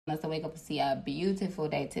us to wake up and see a beautiful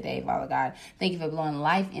day today, Father God. Thank you for blowing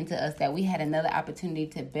life into us, that we had another opportunity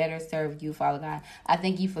to better serve you, Father God. I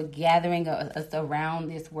thank you for gathering us around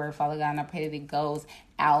this word, Father God, and I pray that it goes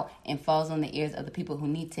out and falls on the ears of the people who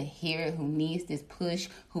need to hear it, who needs this push,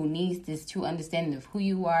 who needs this true understanding of who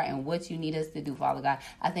you are and what you need us to do, Father God.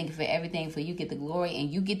 I thank you for everything, for you get the glory and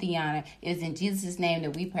you get the honor. It is in Jesus' name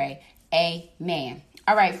that we pray. Amen.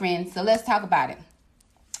 All right, friends, so let's talk about it.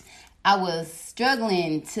 I was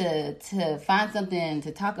struggling to find something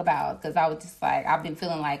to talk about because I was just like, I've been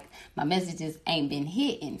feeling like my messages ain't been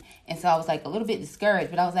hitting, and so I was like a little bit discouraged.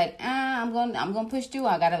 But I was like, I'm gonna push through.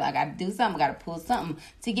 I gotta do something. I gotta pull something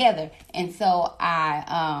together. And so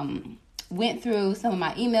I went through some of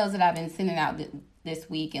my emails that I've been sending out this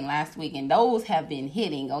week and last week, and those have been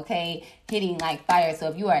hitting like fire. So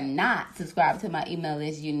if you are not subscribed to my email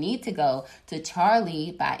list, you need to go to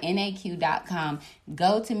charliebynaq.com,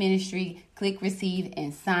 go to ministry, click receive,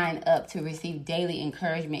 and sign up to receive daily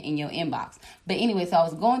encouragement in your inbox. But anyway, so I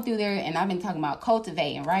was going through there and I've been talking about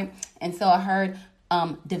cultivating, right? And so I heard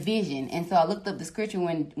division. And so I looked up the scripture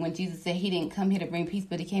when Jesus said he didn't come here to bring peace,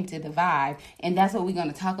 but he came to divide. And that's what we're going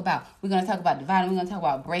to talk about. We're going to talk about dividing. We're going to talk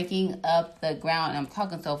about breaking up the ground. And I'm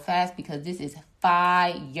talking so fast because this is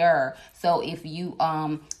fire. So if you,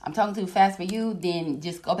 I'm talking too fast for you, then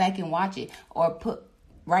just go back and watch it, or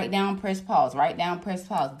write down, press pause,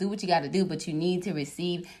 do what you got to do, but you need to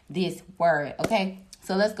receive this word. Okay.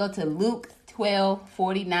 So let's go to Luke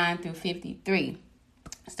 12:49 through 53.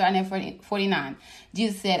 Starting at 49,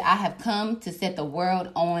 Jesus said, I have come to set the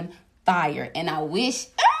world on fire, and I wish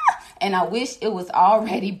it was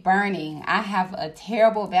already burning. I have a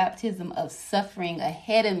terrible baptism of suffering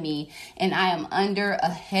ahead of me, and I am under a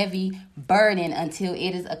heavy burden until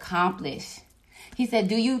it is accomplished. He said,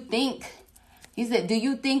 do you think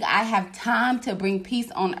I have time to bring peace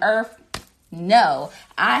on earth? No,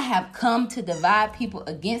 I have come to divide people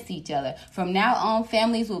against each other. From now on,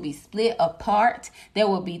 families will be split apart. There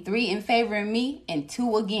will be 3 in favor of me and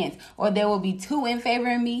 2 against. Or there will be 2 in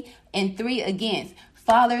favor of me and 3 against.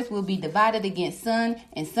 Fathers will be divided against son,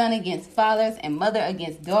 and son against fathers, and mother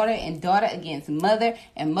against daughter, and daughter against mother,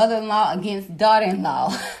 and mother-in-law against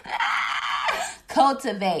daughter-in-law.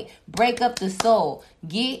 Cultivate, break up the soul,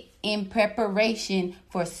 get in preparation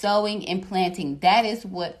for sowing and planting. That is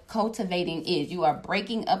what cultivating is. You are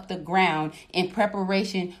breaking up the ground in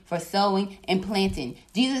preparation for sowing and planting.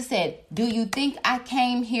 Jesus said, do you think I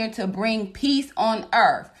came here to bring peace on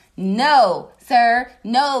earth? No, sir.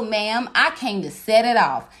 No, ma'am. I came to set it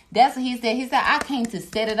off. That's what he said. He said, I came to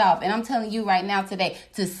set it off. And I'm telling you right now today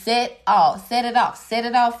to set it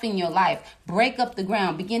off in your life. Break up the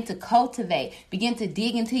ground. Begin to cultivate. Begin to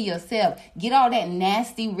dig into yourself. Get all that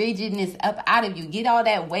nasty rigidness up out of you. Get all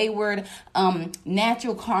that wayward,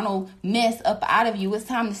 natural carnal mess up out of you. It's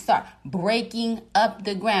time to start breaking up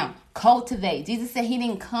the ground. Cultivate. Jesus said he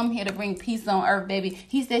didn't come here to bring peace on earth, baby.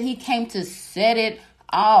 He said he came to set it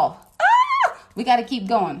off. We got to keep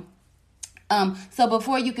going. So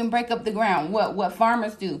before you can break up the ground, what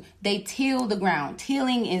farmers do, they till the ground.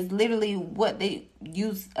 Tilling is literally what they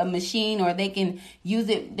use a machine, or they can use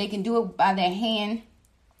it. They can do it by their hand.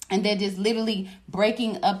 And they're just literally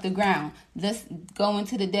breaking up the ground. Let's go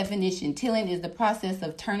into the definition. Tilling is the process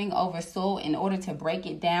of turning over soil in order to break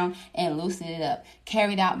it down and loosen it up,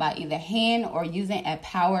 carried out by either hand or using a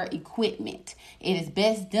power equipment. It is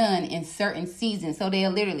best done in certain seasons. So they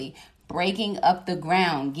are literally breaking up the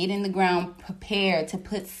ground, getting the ground prepared to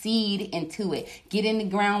put seed into it, getting the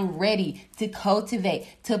ground ready to cultivate,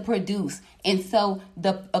 to produce. And so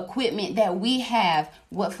the equipment that we have,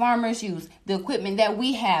 what farmers use, the equipment that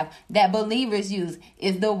we have, that believers use,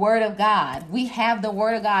 is the word of God. We have the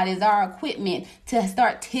word of God as our equipment to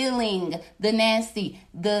start tilling the nasty,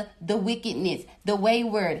 the wickedness, the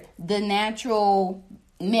wayward, the natural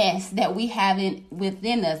mess that we have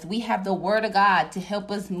within us. We have the word of God to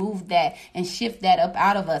help us move that and shift that up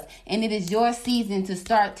out of us. And it is your season to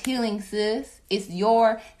start tilling, sis. It's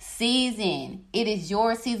your season. It is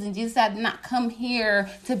your season. Jesus said, I did not come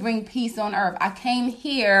here to bring peace on earth. I came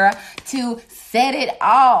here to set it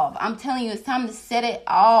off. I'm telling you, it's time to set it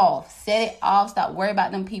off. Set it off. Stop worrying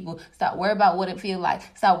about them people. Stop worrying about what it feels like.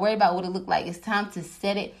 Stop worrying about what it look like. It's time to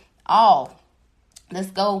set it off. Let's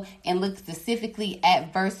go and look specifically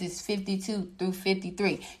at verses 52 through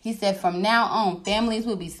 53. He said, from now on, families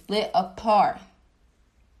will be split apart.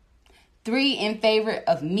 3 in favor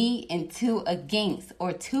of me and 2 against,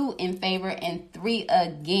 or 2 in favor and 3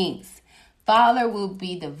 against. Father will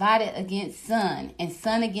be divided against son, and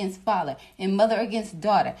son against father, and mother against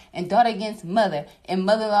daughter, and daughter against mother, and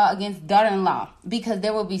mother-in-law against daughter-in-law. Because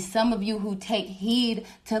there will be some of you who take heed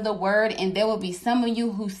to the word, and there will be some of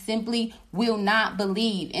you who simply will not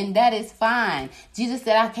believe, and that is fine. Jesus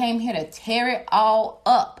said, I came here to tear it all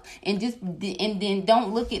up. And then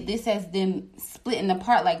don't look at this as them splitting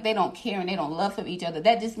apart like they don't care and they don't love for each other.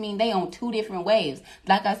 That just means they on two different waves.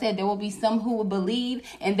 Like I said, there will be some who will believe,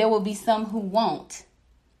 and there will be some who won't.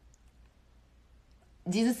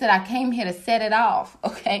 Jesus said, I came here to set it off.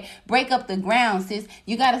 Okay, break up the ground, sis.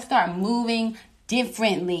 You got to start moving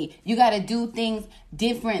differently. You got to do things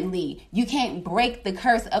differently. You can't break the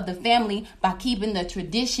curse of the family by keeping the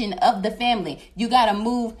tradition of the family. You got to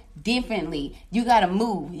move differently. You got to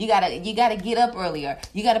move. You got to get up earlier.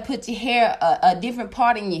 You got to put your hair a different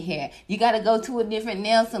part in your hair. You got to go to a different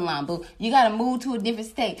nail salon, boo. You got to move to a different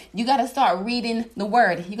state. You got to start reading the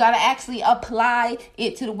word. You got to actually apply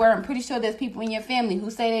it to the word. I'm pretty sure there's people in your family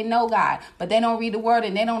who say they know God, but they don't read the word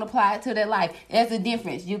and they don't apply it to their life. There's a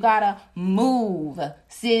difference. You got to move,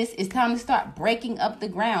 sis. It's time to start breaking up the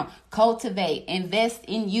ground. Cultivate, invest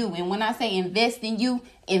in you. And when I say invest in you,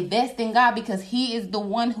 invest in God, because he is the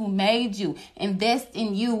one who made you. Invest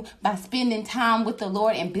in you by spending time with the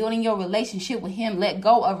Lord and building your relationship with him. Let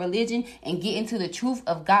go of religion and get into the truth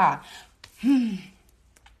of God.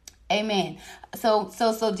 Amen. So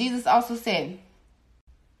Jesus also said,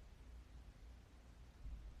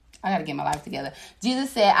 I got to get my life together.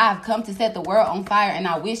 Jesus said, I have come to set the world on fire, and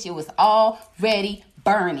I wish it was already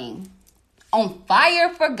burning. On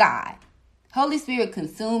fire for God. Holy Spirit,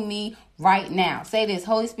 consume me right now. Say this,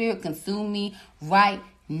 Holy Spirit, consume me right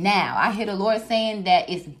now. I hear the Lord saying that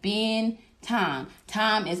it's been time.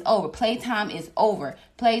 Time is over. Playtime is over.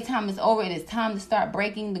 Playtime is over. It is time to start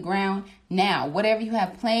breaking the ground now. Whatever you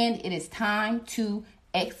have planned, it is time to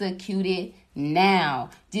execute it now.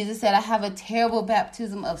 Jesus said, I have a terrible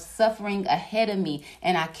baptism of suffering ahead of me,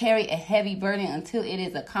 and I carry a heavy burden until it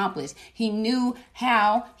is accomplished. He knew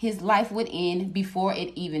how his life would end before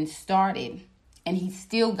it even started. And he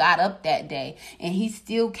still got up that day, and he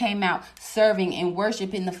still came out serving and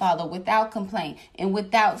worshiping the Father without complaint and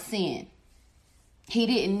without sin. He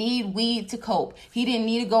didn't need weed to cope. He didn't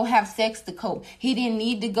need to go have sex to cope. He didn't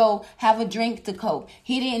need to go have a drink to cope.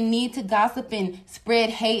 He didn't need to gossip and spread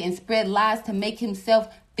hate and spread lies to make himself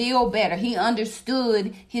feel better. He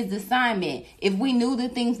understood his assignment. If we knew the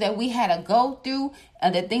things that we had to go through,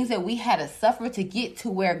 the things that we had to suffer to get to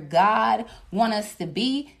where God wants us to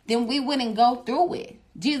be, then we wouldn't go through it.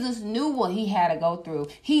 Jesus knew what he had to go through.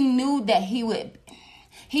 He knew that he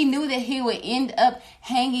would end up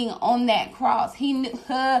hanging on that cross. He knew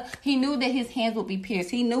that his hands would be pierced.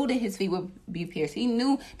 He knew that his feet would be pierced. He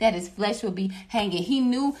knew that his flesh would be hanging. He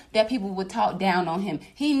knew that people would talk down on him.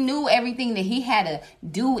 He knew everything that he had to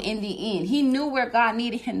do in the end. He knew where God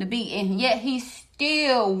needed him to be, and yet he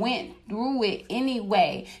still went through it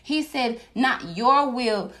anyway. He said, not my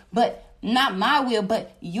will,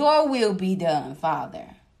 but your will be done, Father.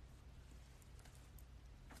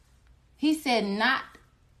 He said, not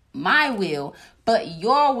my will, but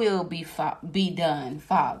your will be done,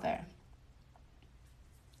 Father.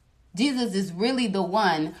 Jesus is really the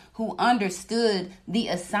one who understood the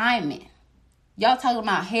assignment. Y'all talking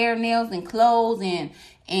about hair, nails, and clothes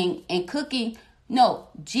and cooking. No,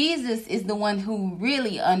 Jesus is the one who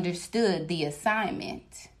really understood the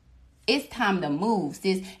assignment. It's time to move,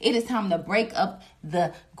 sis. It is time to break up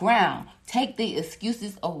the ground. Take the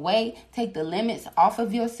excuses away. Take the limits off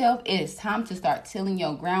of yourself. It is time to start tilling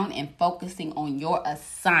your ground and focusing on your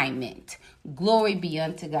assignment. Glory be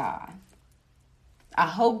unto God. I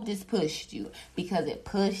hope this pushed you, because it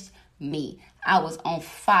pushed me. I was on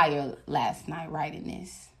fire last night writing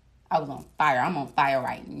this. I was on fire. I'm on fire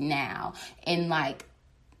right now. And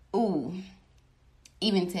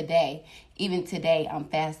even today I'm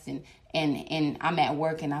fasting and I'm at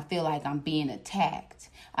work and I feel like I'm being attacked.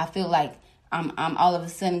 I feel like I'm all of a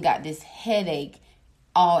sudden got this headache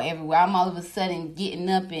all everywhere. I'm all of a sudden getting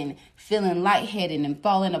up and feeling lightheaded and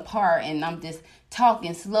falling apart, and I'm just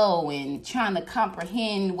talking slow and trying to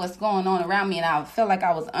comprehend what's going on around me, and I felt like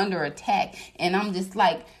I was under attack. And I'm just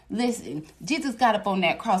like, listen, Jesus got up on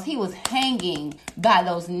that cross. He was hanging by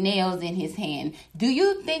those nails in his hand. Do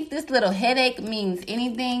you think this little headache means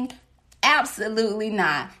anything? Absolutely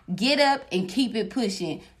not. Get up and keep it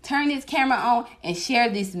pushing. Turn this camera on and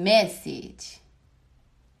share this message.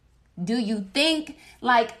 Do you think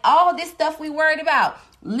like all this stuff we worried about?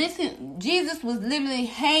 Listen, Jesus was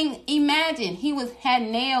literally imagine he had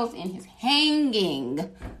nails in his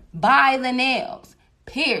hanging by the nails,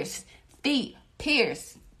 pierced, feet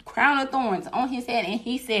pierced, crown of thorns on his head. And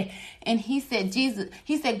he said, Jesus,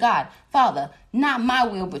 he said, God, Father, not my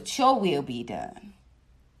will, but your will be done.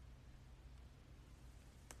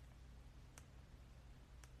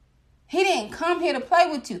 He didn't come here to play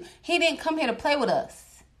with you. He didn't come here to play with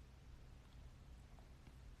us.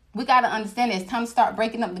 We got to understand it's time to start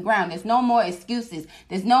breaking up the ground. There's no more excuses.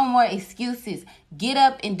 There's no more excuses. Get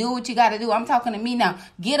up and do what you got to do. I'm talking to me now.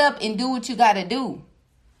 Get up and do what you got to do.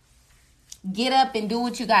 Get up and do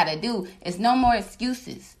what you got to do. It's no more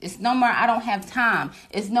excuses. It's no more, I don't have time.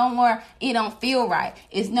 It's no more, it don't feel right.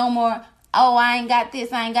 It's no more, oh, I ain't got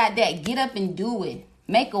this, I ain't got that. Get up and do it.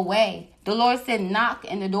 Make a way. The Lord said, knock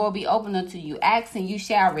and the door will be open unto you. Ask and you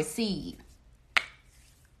shall receive.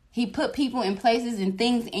 He put people in places and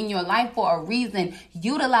things in your life for a reason.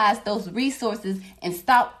 Utilize those resources and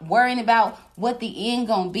stop worrying about what the end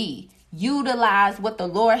gonna be. Utilize what the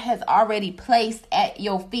Lord has already placed at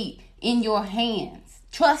your feet, in your hands.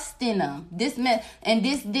 Trust in them. This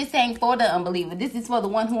ain't for the unbeliever. This is for the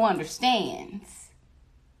one who understands.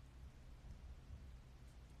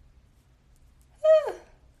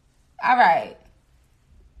 All right.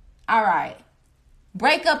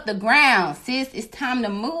 Break up the ground, sis. It's time to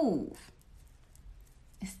move.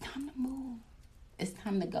 It's time to move. It's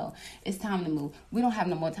time to go. It's time to move. We don't have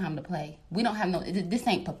no more time to play. We don't have no, this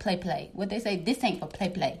ain't for play. What they say, this ain't for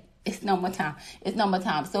play. It's no more time. It's no more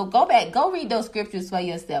time. So go back, go read those scriptures for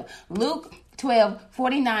yourself. Luke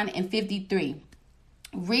 12:49 and 53.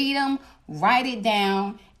 Read them, write it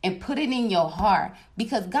down, and put it in your heart.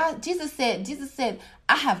 Because Jesus said,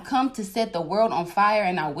 I have come to set the world on fire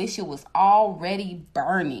and I wish it was already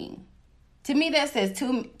burning. To me, that says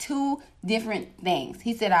two different things.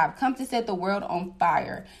 He said, I've come to set the world on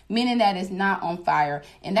fire, meaning that it's not on fire.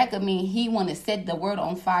 And that could mean he want to set the world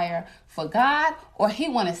on fire for God, or he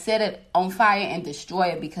want to set it on fire and destroy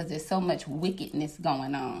it because there's so much wickedness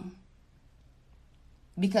going on.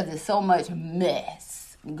 Because there's so much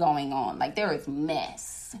mess going on. Like there is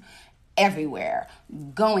mess everywhere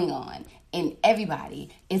going on and everybody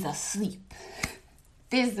is asleep.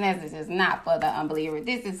 This message is not for the unbeliever.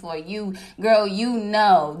 This is for you, girl. You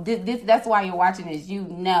know that's why you're watching this. You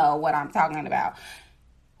know what I'm talking about.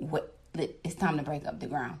 It's time to break up the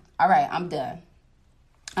ground. All right, I'm done.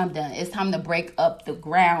 It's time to break up the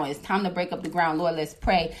ground. It's time to break up the ground. Lord, let's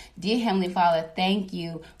pray. Dear Heavenly Father, thank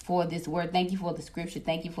you for this word. Thank you for the scripture.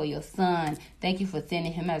 Thank you for your son. Thank you for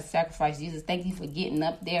sending him as a sacrifice, Jesus. Thank you for getting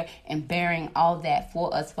up there and bearing all that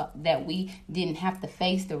for us, that we didn't have to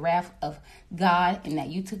face the wrath of God, and that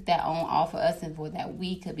you took that on all for us, and for that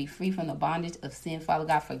we could be free from the bondage of sin. Father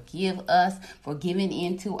God, forgive us for giving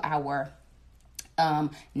into our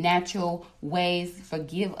natural ways.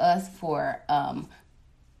 Forgive us for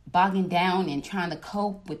bogging down and trying to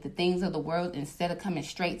cope with the things of the world instead of coming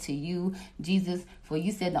straight to you, Jesus. For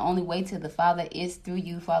you said the only way to the Father is through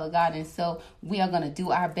you, Father God. And so we are going to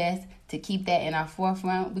do our best to keep that in our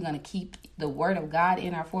forefront. We're going to keep the word of God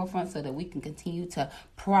in our forefront so that we can continue to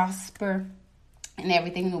prosper in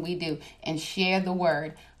everything that we do and share the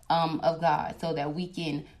word of God, so that we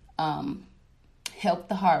can help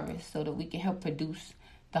the harvest, so that we can help produce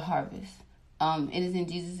the harvest. It is in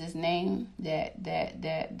Jesus' name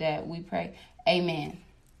that we pray. Amen.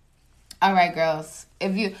 All right, girls.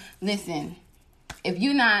 If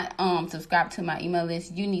you're not subscribed to my email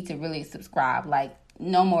list, you need to really subscribe. Like,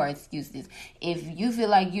 no more excuses. If you feel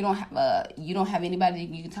like you don't have anybody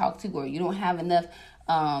you can talk to, or you don't have enough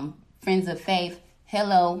friends of faith,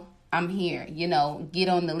 hello, I'm here. Get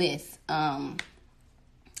on the list.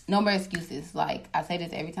 No more excuses. Like, I say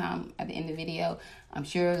this every time at the end of the video. I'm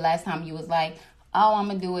sure last time you was like, oh, I'm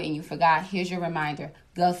going to do it, and you forgot. Here's your reminder.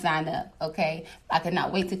 Go sign up, okay? I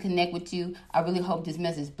cannot wait to connect with you. I really hope this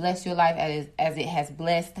message blessed your life as it has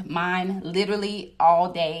blessed mine. Literally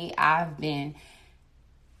all day I've been,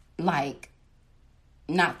 like,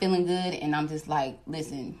 not feeling good, and I'm just like,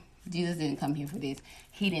 listen, Jesus didn't come here for this.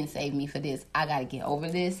 He didn't save me for this. I got to get over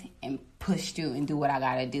this and push through and do what I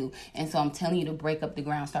got to do. And so I'm telling you to break up the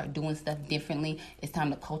ground, start doing stuff differently. It's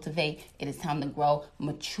time to cultivate. It is time to grow,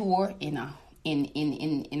 mature in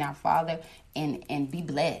our Father, and be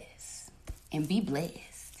blessed. And be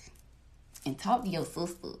blessed. And talk to your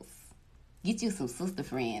sisters. Get you some sister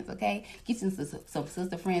friends, okay? Get you some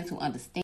sister friends who understand.